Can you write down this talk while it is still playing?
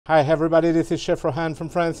Hi everybody, this is Chef Rohan from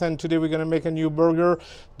France, and today we're going to make a new burger,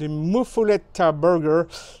 the Muffuletta burger.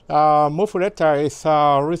 Muffuletta is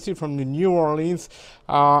a recipe from the New Orleans,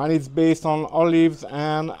 and it's based on olives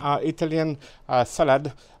and Italian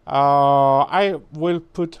salad. I will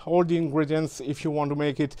put all the ingredients if you want to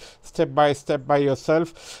make it step by step by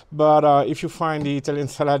yourself, but if you find the Italian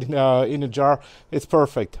salad in a jar, it's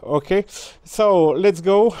perfect. Okay, so let's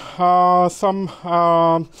go.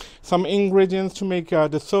 Some ingredients to make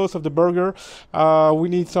the sauce of the burger. We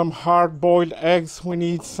need some hard-boiled eggs. We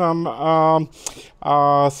need some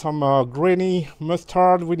grainy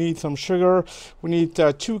mustard. We need some sugar. We need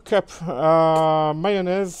 2 cups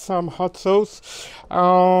mayonnaise, some hot sauce,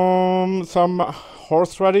 some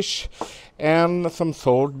horseradish, and some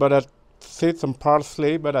salt. But that's it. Some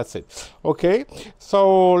parsley, but that's it. Okay,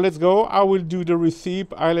 so let's go. I will do the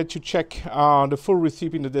recipe. I'll let you check the full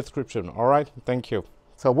recipe in the description. All right, thank you.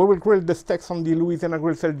 So we will grill the steaks on the Louisiana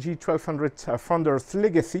Grills LG1200 Founder's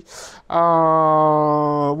Legacy. We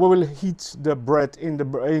will heat the bread in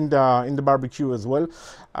the barbecue as well,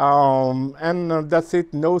 and that's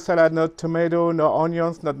it. No salad, no tomato, no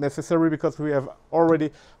onions, not necessary because we have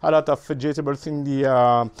already a lot of vegetables in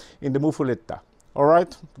the muffuletta. All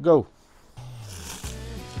right, go.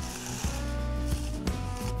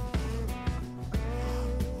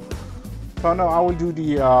 So now I will do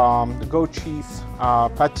the goat cheese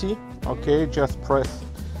patty. Okay, just press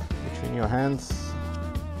between your hands,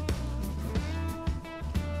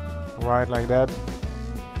 right like that,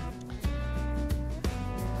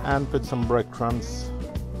 and put some breadcrumbs.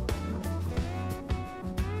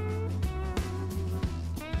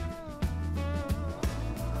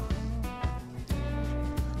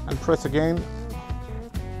 And press again,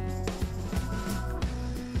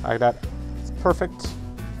 like that. It's perfect.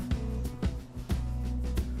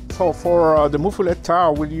 So for the muffuletta, I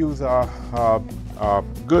will use a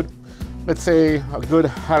good, let's say a good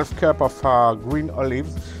half cup of green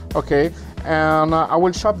olives. Okay, and I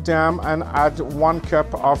will chop them and add 1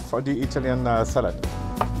 cup of the Italian salad.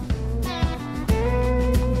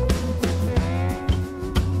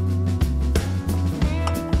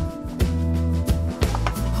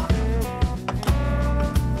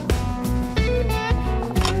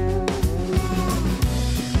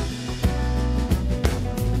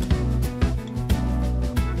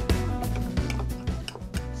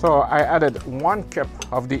 So I added 1 cup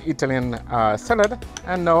of the Italian salad,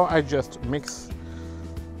 and now I just mix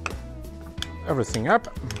everything up.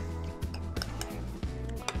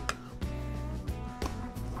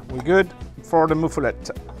 We're good for the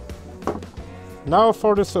muffuletta. Now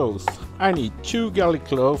for the sauce, I need 2 garlic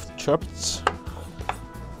cloves chopped,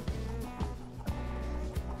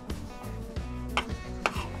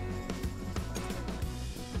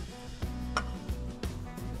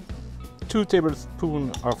 2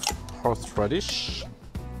 tablespoons of horseradish, 1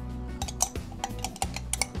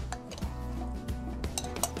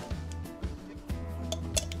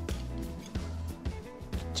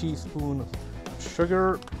 teaspoon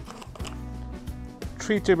sugar,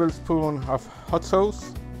 3 tablespoons of hot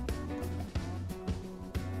sauce,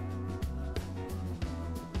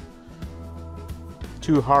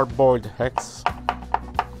 2 hard-boiled eggs,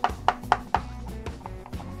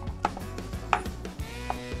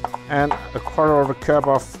 and 1/4 cup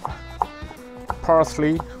of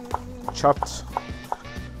parsley chopped.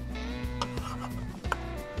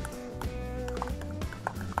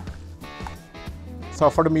 So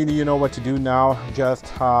for the meat, you know what to do now. Just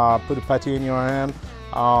put a patty in your hand,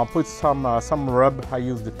 put some rub. I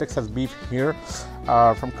use the Texas beef here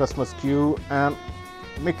from Cosmos Q, and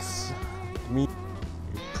mix the meat.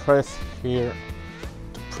 You press here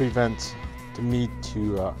to prevent the meat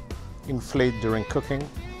to inflate during cooking.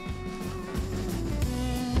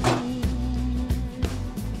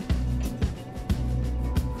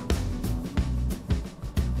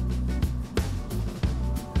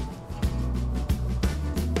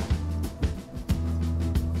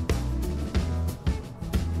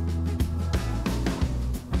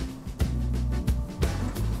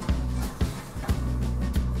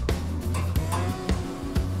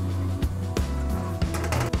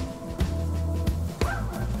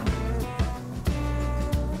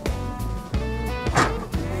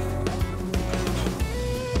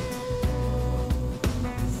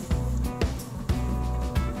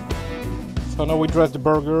 So now we dress the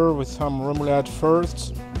burger with some remoulade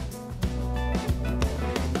first.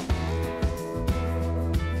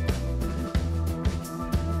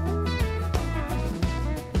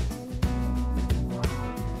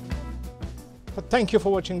 Thank you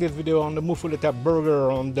for watching this video on the Muffuletta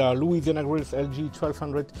burger on the Louisiana Grills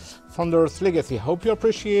LG1200 Founder's Legacy. Hope you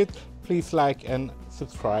appreciate. Please like and subscribe.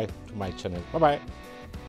 subscribe to my channel. Bye bye.